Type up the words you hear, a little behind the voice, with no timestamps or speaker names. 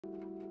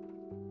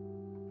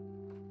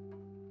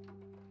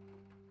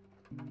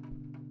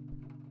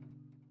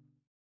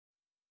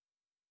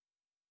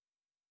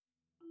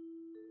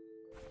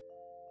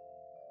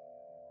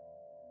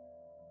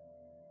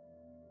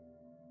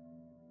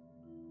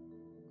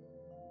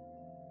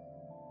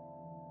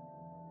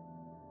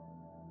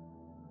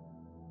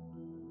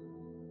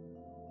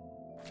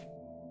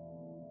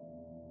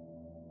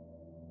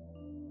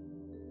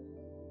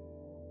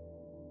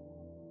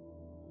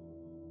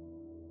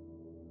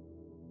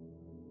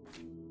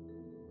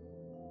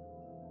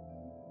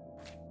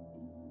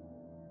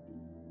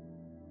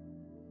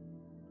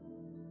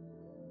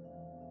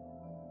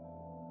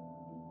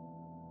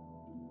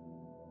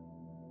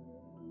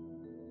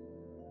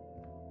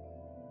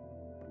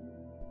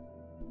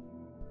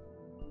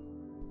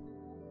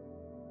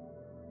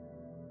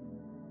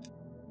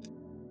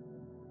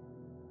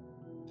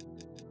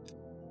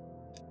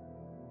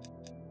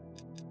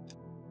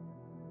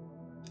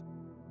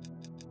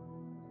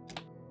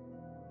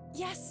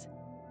Yes!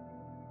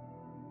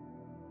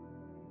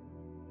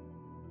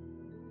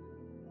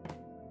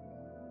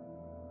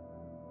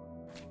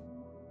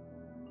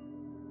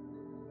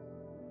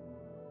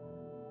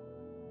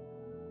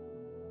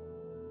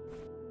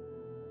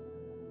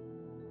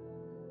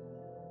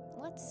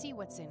 Let's see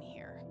what's in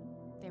here.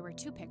 There were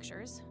 2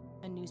 pictures,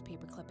 a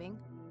newspaper clipping,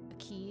 a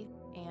key,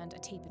 and a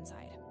tape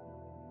inside.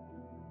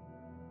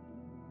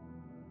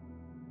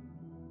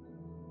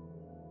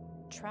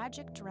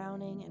 Tragic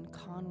drowning in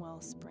Conwell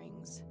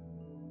Springs.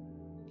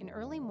 In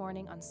early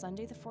morning on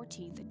Sunday the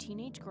 14th, a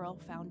teenage girl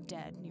found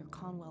dead near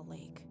Conwell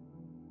Lake.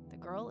 The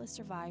girl is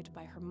survived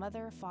by her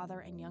mother, father,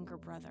 and younger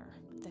brother.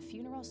 The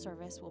funeral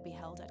service will be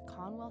held at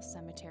Conwell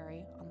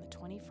Cemetery on the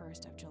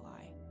 21st of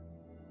July.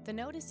 The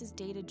notice is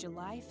dated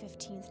July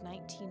 15th,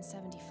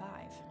 1975.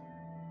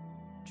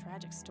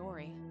 Tragic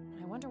story.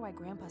 I wonder why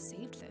Grandpa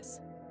saved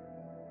this.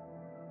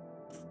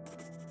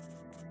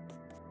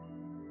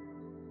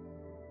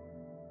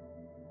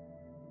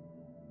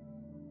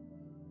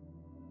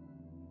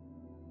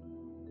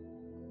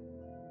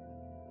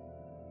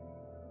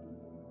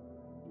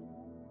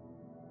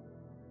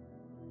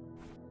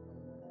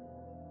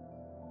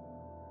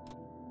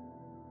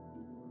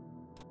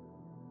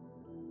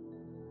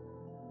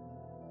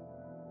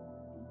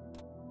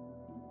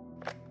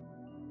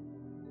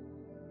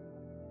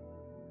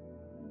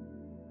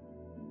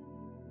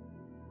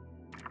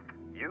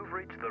 You've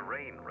reached the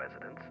Rain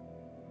residence.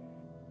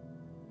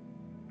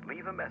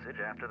 Leave a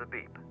message after the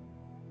beep.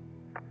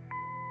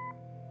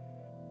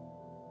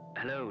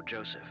 Hello,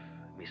 Joseph,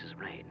 Mrs.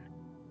 Rain.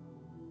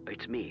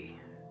 It's me,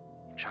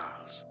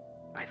 Charles.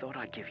 I thought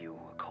I'd give you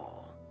a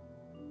call.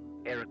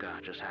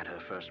 Erica just had her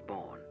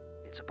firstborn.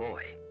 It's a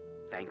boy.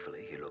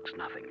 Thankfully, he looks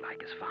nothing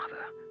like his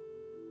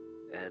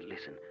father.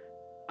 Listen,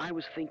 I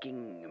was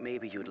thinking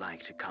maybe you'd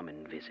like to come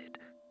and visit.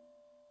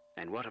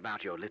 And what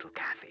about your little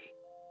Kathy?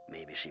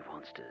 Maybe she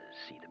wants to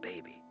see the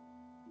baby.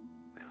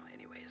 Well,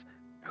 anyways,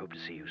 I hope to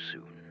see you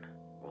soon.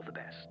 All the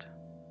best.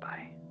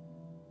 Bye.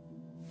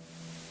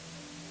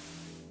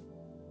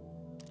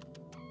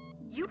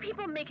 You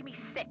people make me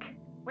sick.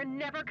 We're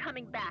never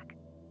coming back.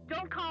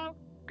 Don't call,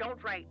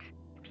 don't write.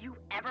 If you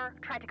ever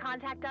try to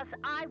contact us,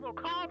 I will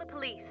call the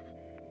police.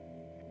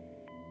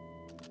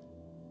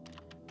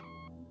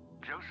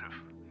 Joseph,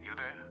 you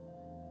there?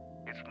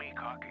 It's me,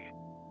 Cocky.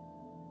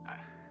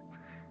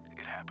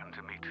 It happened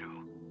to me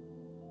too.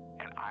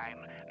 And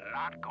I'm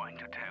not going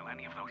to tell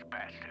any of those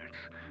bastards.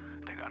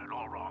 They got it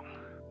all wrong.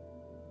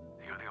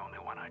 You're the only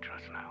one I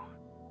trust now.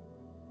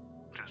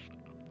 Just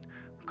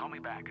call me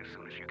back as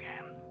soon as you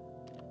can.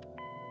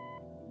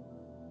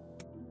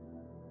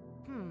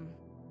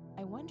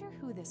 I wonder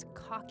who this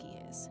Cocky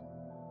is.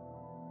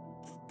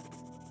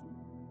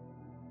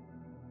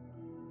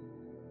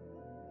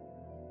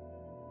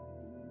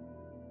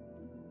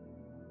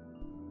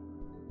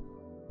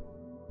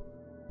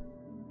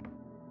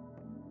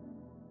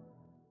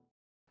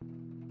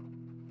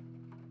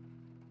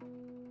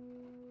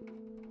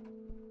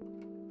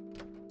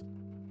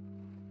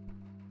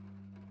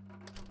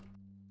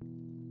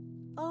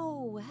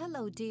 Oh,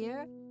 hello,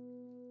 dear.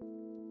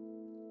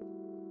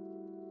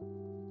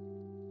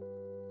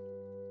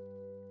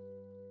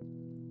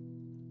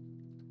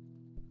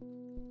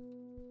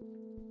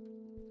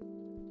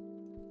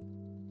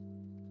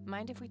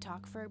 Mind if we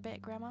talk for a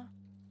bit, Grandma?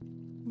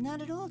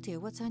 Not at all, dear.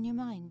 What's on your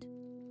mind?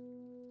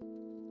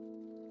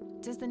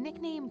 Does the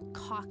nickname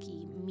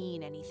Cocky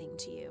mean anything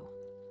to you?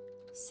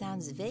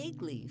 Sounds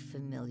vaguely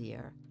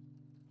familiar.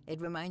 It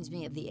reminds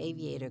me of the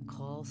aviator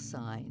call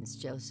signs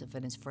Joseph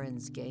and his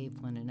friends gave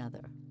one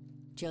another.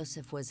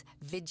 Joseph was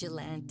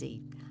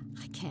vigilante.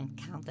 I can't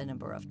count the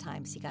number of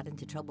times he got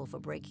into trouble for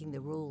breaking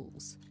the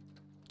rules.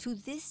 To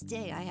this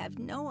day, I have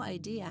no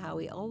idea how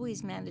he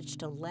always managed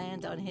to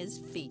land on his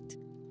feet.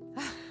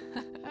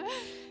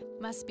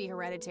 Must be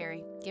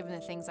hereditary, given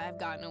the things I've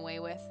gotten away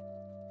with.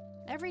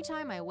 Every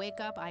time I wake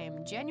up, I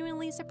am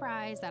genuinely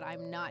surprised that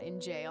I'm not in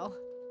jail.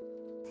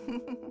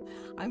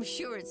 I'm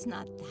sure it's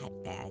not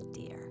that bad,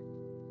 dear.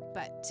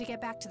 But to get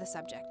back to the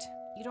subject,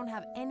 you don't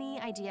have any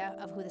idea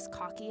of who this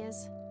Cocky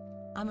is?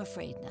 I'm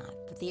afraid not,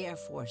 but the Air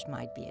Force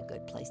might be a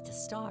good place to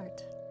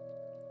start.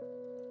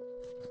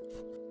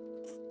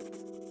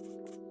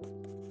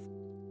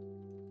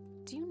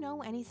 Do you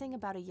know anything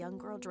about a young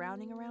girl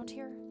drowning around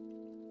here?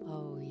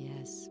 Oh,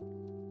 yes.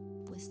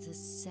 It was the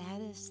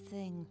saddest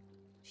thing.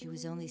 She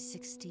was only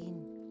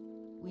 16.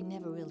 We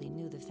never really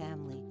knew the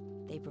family.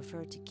 They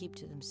preferred to keep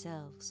to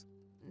themselves.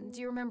 Do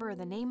you remember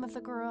the name of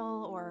the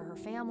girl or her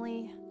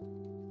family?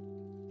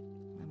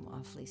 I'm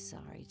awfully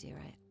sorry, dear.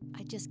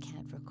 I just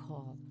can't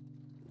recall.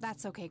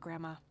 That's okay,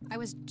 Grandma. I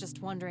was just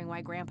wondering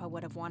why Grandpa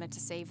would have wanted to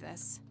save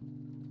this.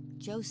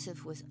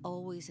 Joseph was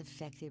always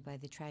affected by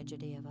the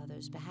tragedy of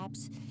others.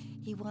 Perhaps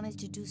he wanted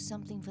to do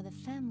something for the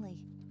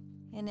family.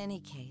 In any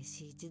case,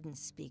 he didn't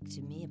speak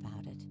to me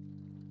about it.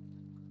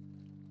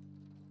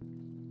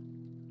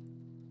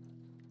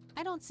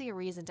 I don't see a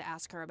reason to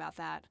ask her about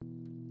that.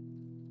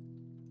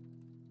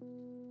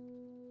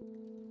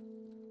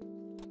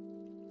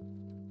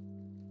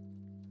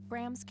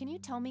 Graham, Grams, can you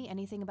tell me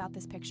anything about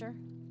this picture?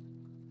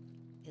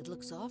 It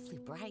looks awfully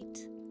bright.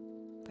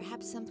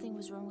 Perhaps something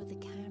was wrong with the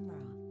camera.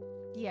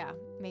 Yeah,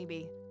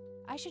 maybe.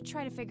 I should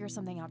try to figure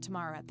something out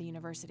tomorrow at the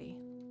university.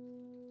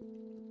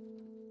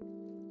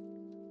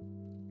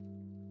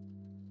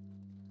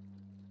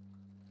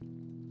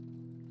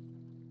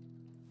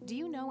 Do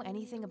you know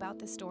anything about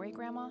this story,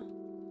 Grandma?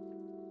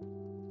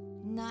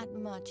 Not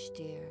much,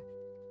 dear.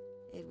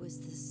 It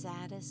was the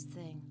saddest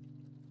thing.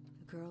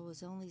 The girl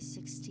was only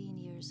 16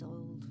 years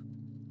old.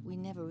 We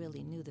never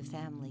really knew the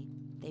family.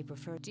 They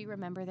preferred... Do you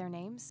remember their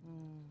names?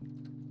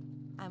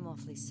 I'm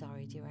awfully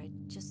sorry, dear. I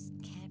just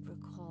can't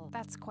recall.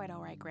 That's quite all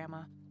right,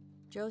 Grandma.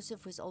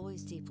 Joseph was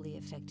always deeply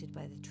affected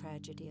by the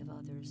tragedy of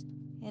others.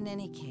 In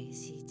any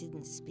case, he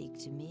didn't speak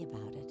to me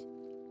about it.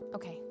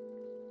 Okay.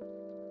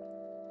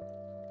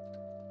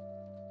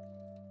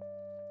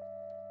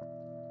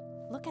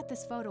 Look at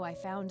this photo I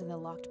found in the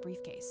locked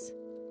briefcase.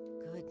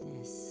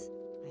 Goodness,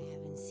 I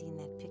haven't seen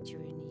that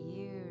picture in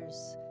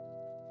years.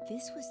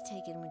 This was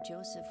taken when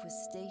Joseph was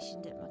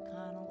stationed at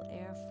McConnell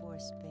Air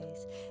Force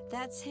Base.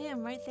 That's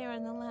him right there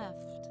on the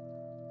left.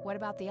 What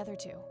about the other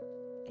two?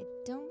 I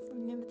don't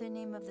remember the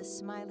name of the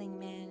smiling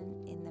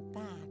man in the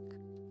back.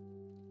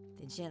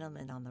 The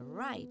gentleman on the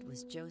right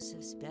was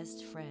Joseph's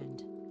best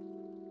friend,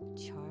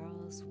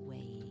 Charles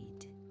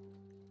Wade.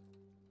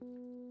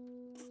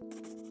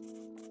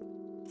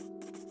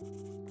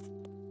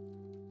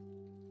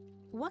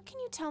 What can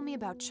you tell me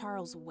about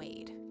Charles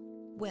Wade?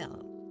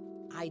 Well,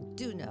 I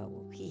do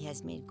know he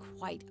has made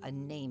quite a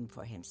name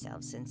for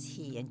himself since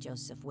he and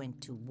Joseph went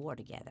to war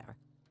together.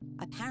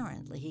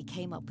 Apparently, he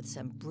came up with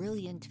some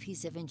brilliant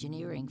piece of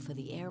engineering for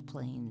the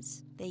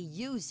airplanes. They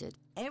use it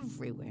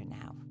everywhere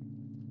now.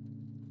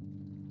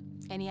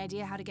 Any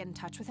idea how to get in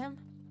touch with him?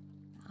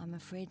 I'm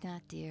afraid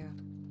not, dear.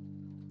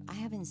 I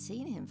haven't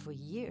seen him for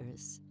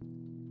years.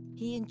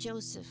 He and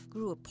Joseph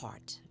grew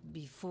apart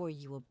before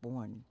you were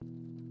born.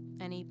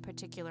 Any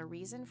particular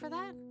reason for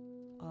that?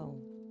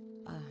 Oh,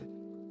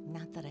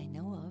 not that I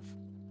know of.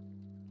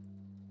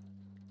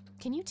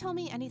 Can you tell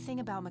me anything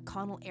about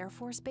McConnell Air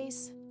Force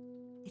Base?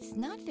 It's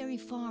not very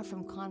far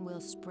from Conwell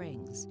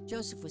Springs.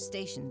 Joseph was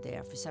stationed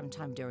there for some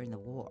time during the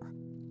war.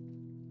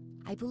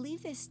 I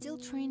believe they're still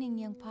training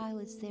young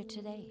pilots there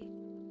today.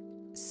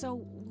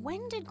 So,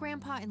 when did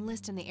Grandpa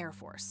enlist in the Air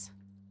Force?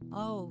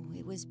 Oh,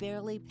 it was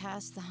barely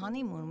past the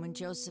honeymoon when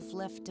Joseph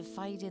left to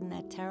fight in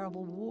that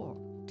terrible war,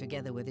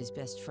 together with his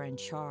best friend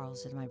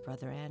Charles and my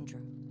brother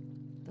Andrew.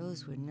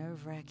 Those were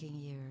nerve-wracking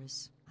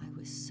years. I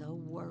was so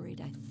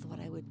worried I thought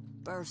I would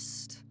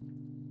burst.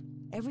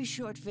 Every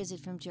short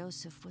visit from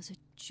Joseph was a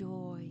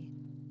joy,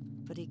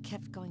 but he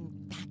kept going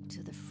back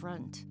to the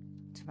front,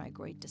 to my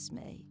great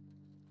dismay.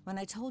 When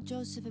I told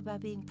Joseph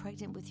about being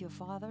pregnant with your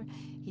father,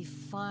 he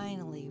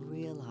finally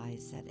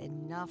realized that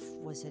enough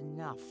was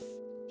enough.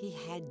 He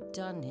had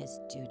done his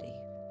duty.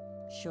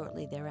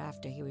 Shortly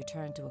thereafter, he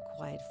returned to a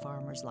quiet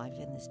farmer's life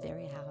in this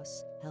very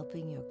house,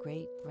 helping your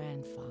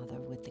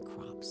great-grandfather with the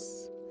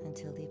crops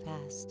until he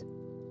passed.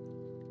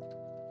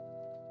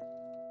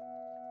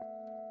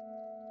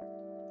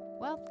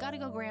 Well, gotta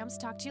go, Grams.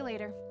 Talk to you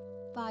later.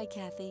 Bye,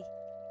 Kathy.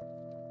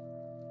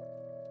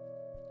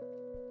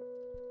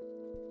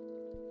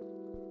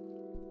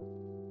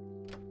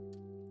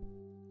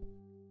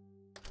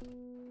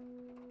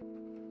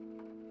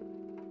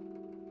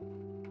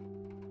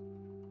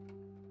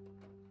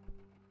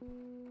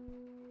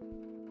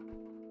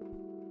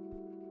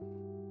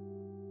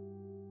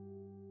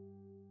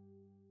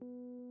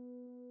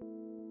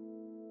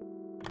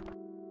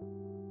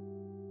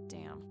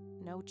 Damn,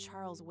 no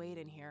Charles Wade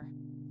in here.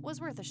 Was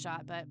worth a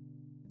shot, but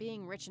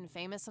being rich and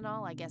famous and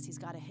all, I guess he's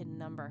got a hidden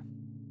number.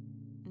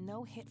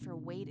 No hit for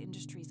Wade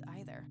Industries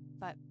either,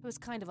 but it was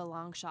kind of a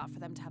long shot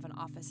for them to have an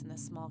office in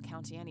this small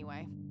county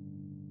anyway.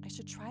 I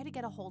should try to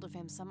get a hold of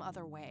him some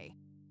other way.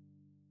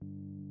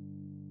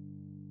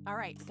 All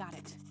right, got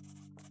it.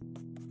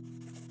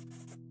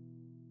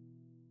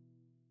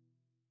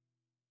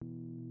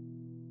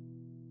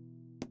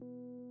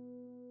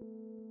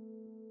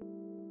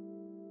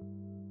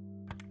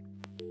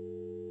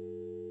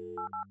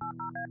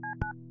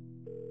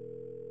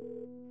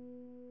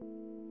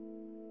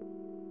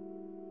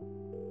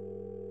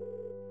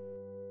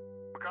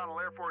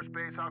 McConnell Air Force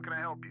Base, how can I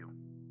help you?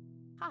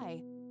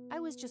 Hi, I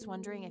was just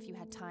wondering if you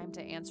had time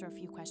to answer a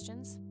few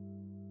questions.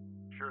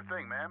 Sure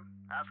thing, ma'am.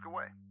 Ask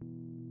away.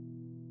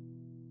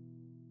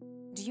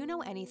 Do you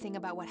know anything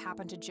about what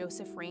happened to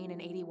Joseph Rain in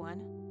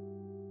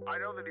 '81? I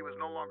know that he was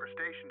no longer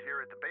stationed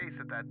here at the base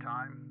at that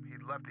time.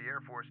 He'd left the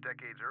Air Force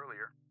decades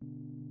earlier.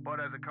 But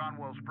as a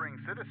Conwell Springs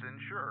citizen,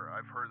 sure,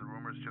 I've heard the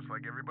rumors just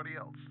like everybody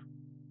else.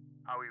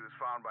 How he was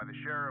found by the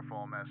sheriff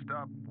all messed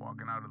up,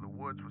 walking out of the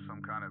woods with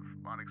some kind of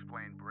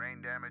unexplained brain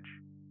damage.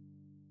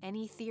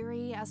 Any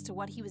theory as to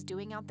what he was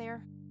doing out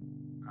there?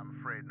 I'm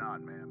afraid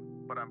not,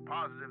 ma'am. But I'm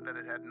positive that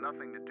it had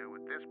nothing to do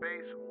with this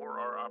base or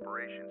our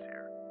operations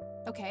here.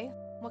 Okay,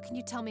 what can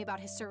you tell me about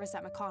his service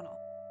at McConnell?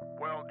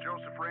 Well,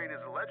 Joseph Rain is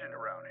a legend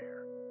around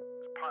here.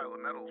 This pile of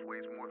metals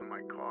weighs more than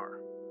my car.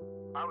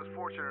 I was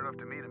fortunate enough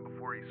to meet him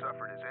before he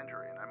suffered his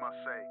injury, and I must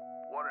say,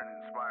 What an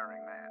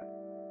inspiring man.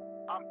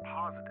 I'm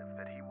positive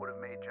that he would have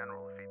made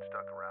General if he'd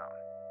stuck around.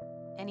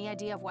 Any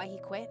idea of why he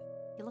quit?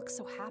 He looks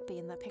so happy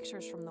in the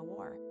pictures from the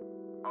war.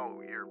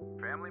 Oh, your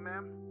family,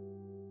 ma'am?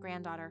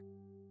 Granddaughter.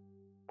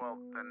 Well,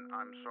 then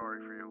I'm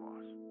sorry for your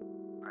loss.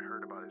 I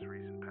heard about his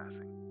recent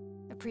passing.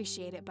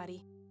 Appreciate it,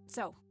 buddy.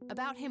 So,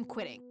 about him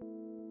quitting.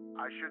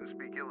 I shouldn't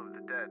speak ill of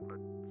the dead, but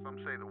some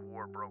say the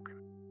war broke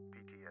him.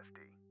 PTSD.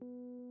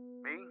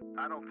 Me?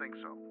 I don't think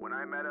so. When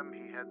I met him,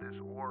 he had this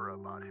aura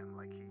about him,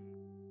 like he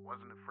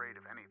wasn't afraid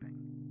of anything.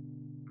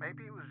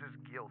 Maybe it was just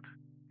guilt.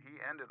 He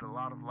ended a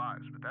lot of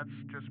lives, but that's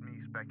just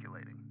me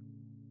speculating.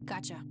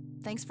 Gotcha.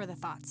 Thanks for the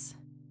thoughts.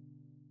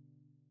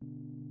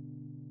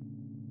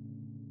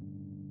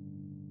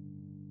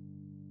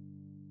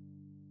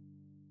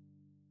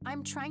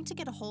 I'm trying to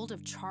get a hold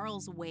of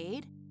Charles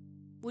Wade.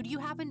 Would you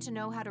happen to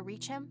know how to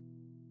reach him?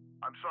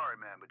 I'm sorry,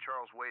 ma'am, but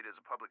Charles Wade is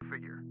a public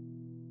figure.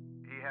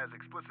 He has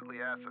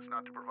explicitly asked us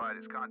not to provide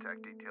his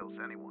contact details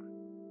to anyone.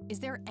 Is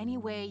there any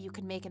way you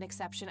can make an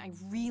exception? I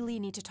really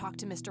need to talk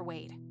to Mr.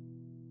 Wade.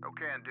 Oh,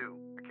 can do.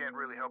 I can't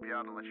really help you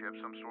out unless you have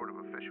some sort of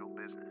official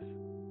business.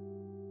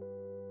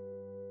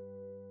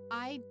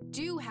 I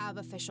do have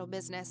official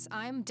business.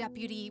 I'm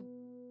Deputy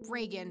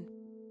Reagan.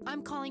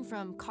 I'm calling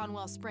from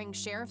Conwell Springs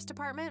Sheriff's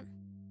Department.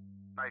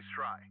 Nice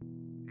try.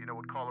 Do you know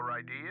what caller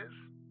ID is?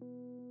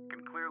 You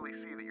can clearly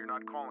see that you're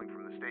not calling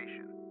from the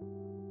station.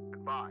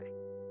 Goodbye.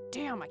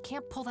 Damn, I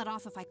can't pull that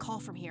off if I call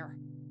from here.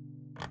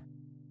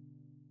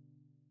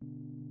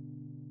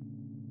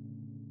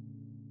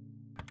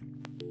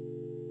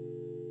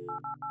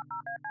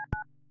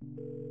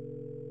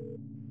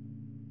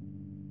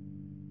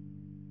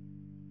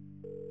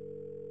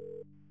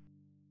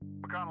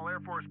 McConnell Air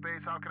Force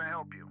Base, how can I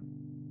help you?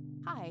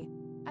 Hi,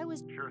 I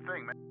was... Sure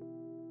thing, man.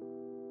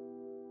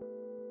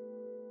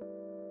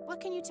 What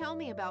can you tell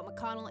me about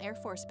McConnell Air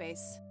Force Base?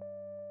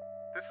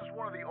 This is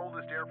one of the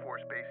oldest Air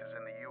Force bases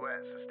in the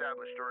U.S.,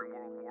 established during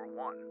World War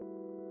I.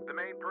 The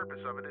main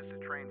purpose of it is to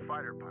train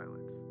fighter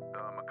pilots.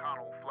 The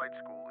McConnell Flight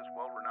School is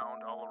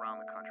well-renowned all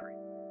around the country.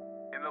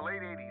 In the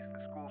late 80s,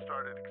 the school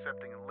started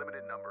accepting a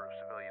limited number of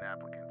civilian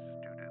applicants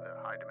due to the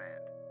high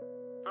demand.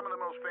 Some of the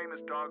most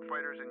famous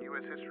dogfighters in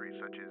U.S. history,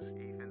 such as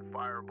Ethan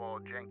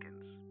Fireball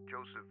Jenkins,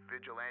 Joseph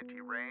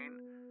Vigilante Rain,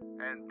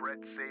 and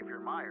Brett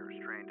Savior Myers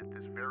trained at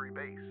this very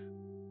base.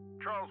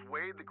 Charles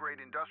Wade, the great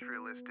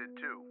industrialist, did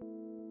too.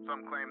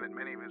 Some claim that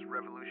many of his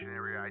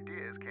revolutionary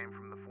ideas came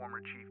from the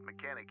former chief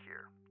mechanic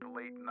here, the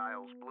late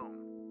Niles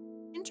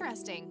Bloom.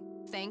 Interesting.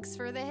 Thanks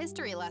for the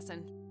history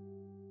lesson.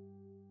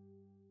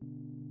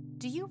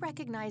 Do you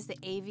recognize the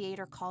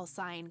aviator call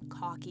sign,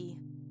 Cocky?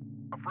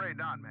 Afraid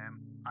not, ma'am.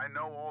 I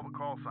know all the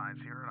call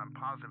signs here, and I'm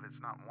positive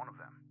it's not one of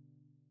them.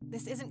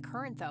 This isn't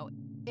current, though.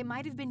 It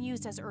might have been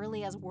used as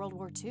early as World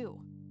War II.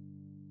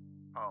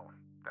 Oh,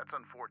 that's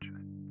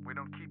unfortunate. We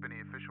don't keep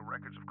any official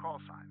records of call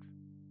signs.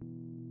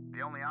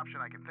 The only option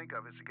I can think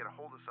of is to get a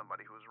hold of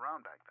somebody who was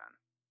around back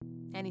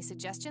then. Any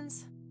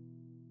suggestions?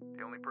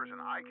 The only person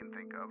I can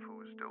think of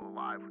who is still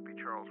alive would be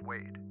Charles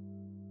Wade.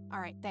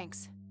 All right,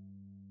 thanks.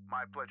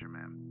 My pleasure,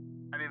 ma'am.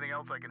 Anything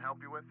else I can help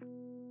you with?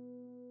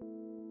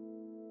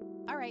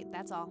 All right,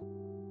 that's all.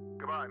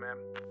 Goodbye, ma'am.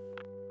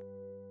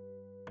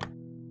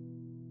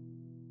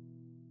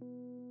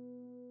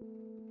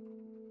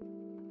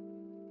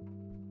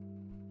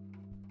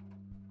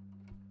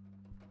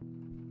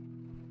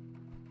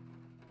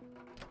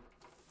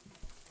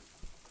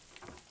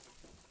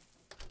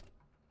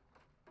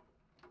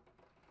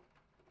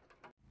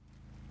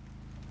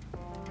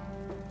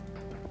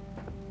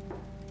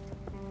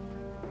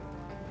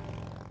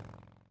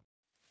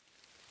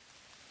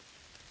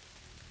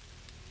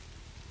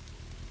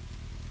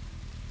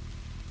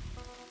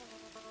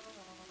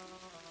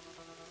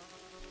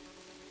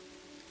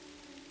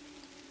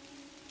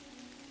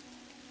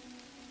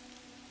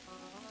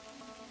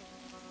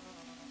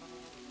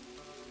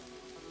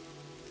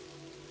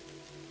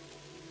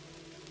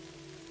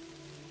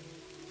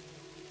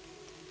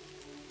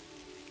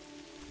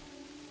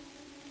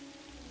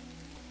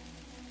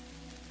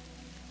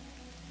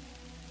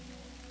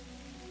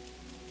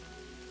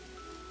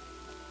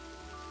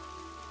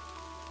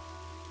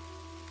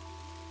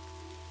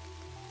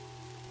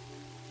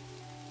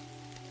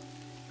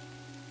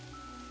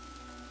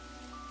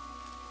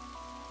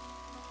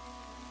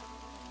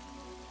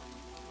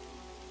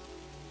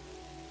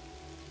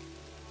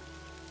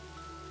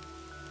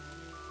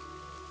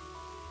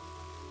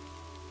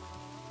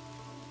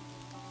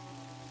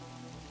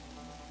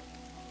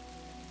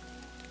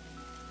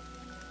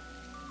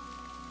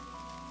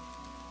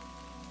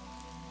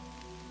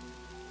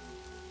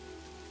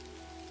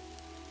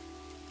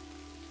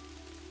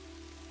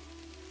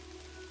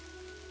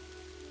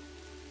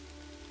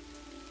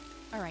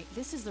 All right,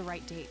 this is the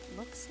right date.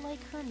 Looks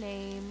like her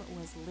name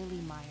was Lily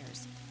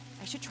Myers.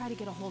 I should try to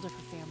get a hold of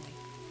her family.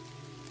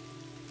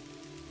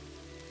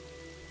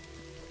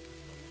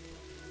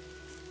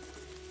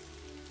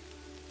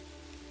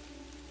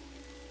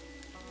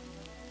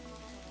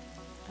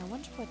 I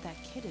wonder what that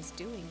kid is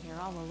doing here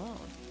all alone.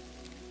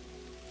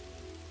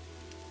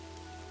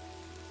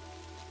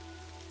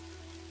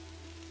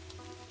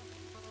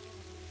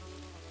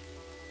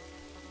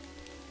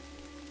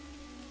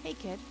 Hey,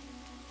 kid.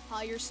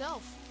 Hi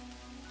yourself.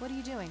 What are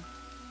you doing?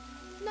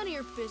 None of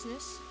your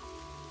business.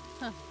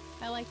 Huh.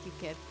 I like you,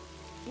 kid.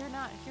 You're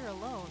not here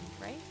alone,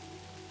 right?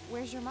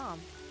 Where's your mom?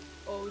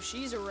 Oh,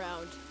 she's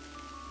around.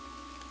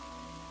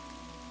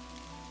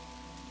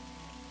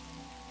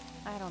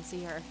 I don't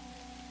see her.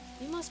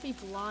 You must be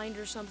blind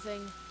or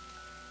something.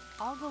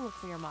 I'll go look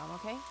for your mom,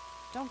 okay?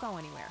 Don't go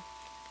anywhere.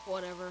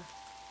 Whatever.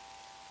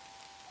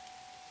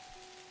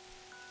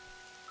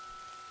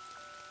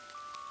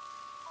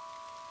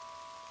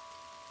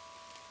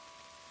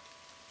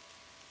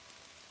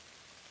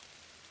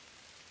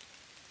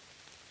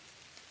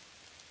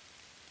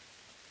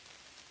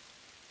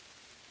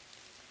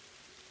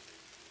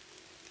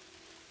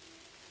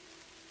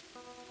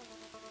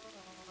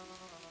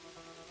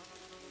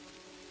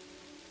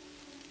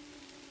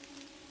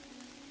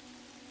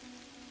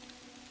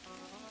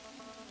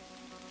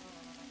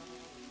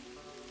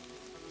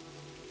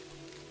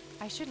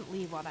 I shouldn't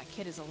leave while that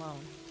kid is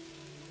alone.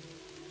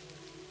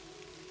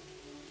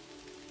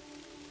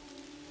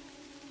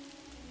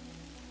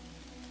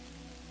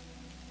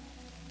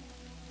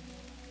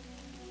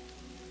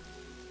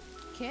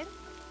 Kid?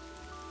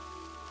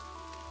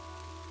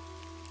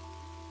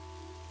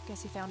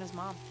 Guess he found his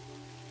mom.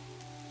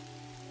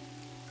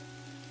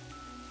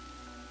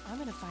 I'm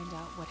gonna find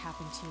out what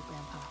happened to you,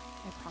 Grandpa.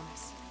 I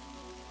promise.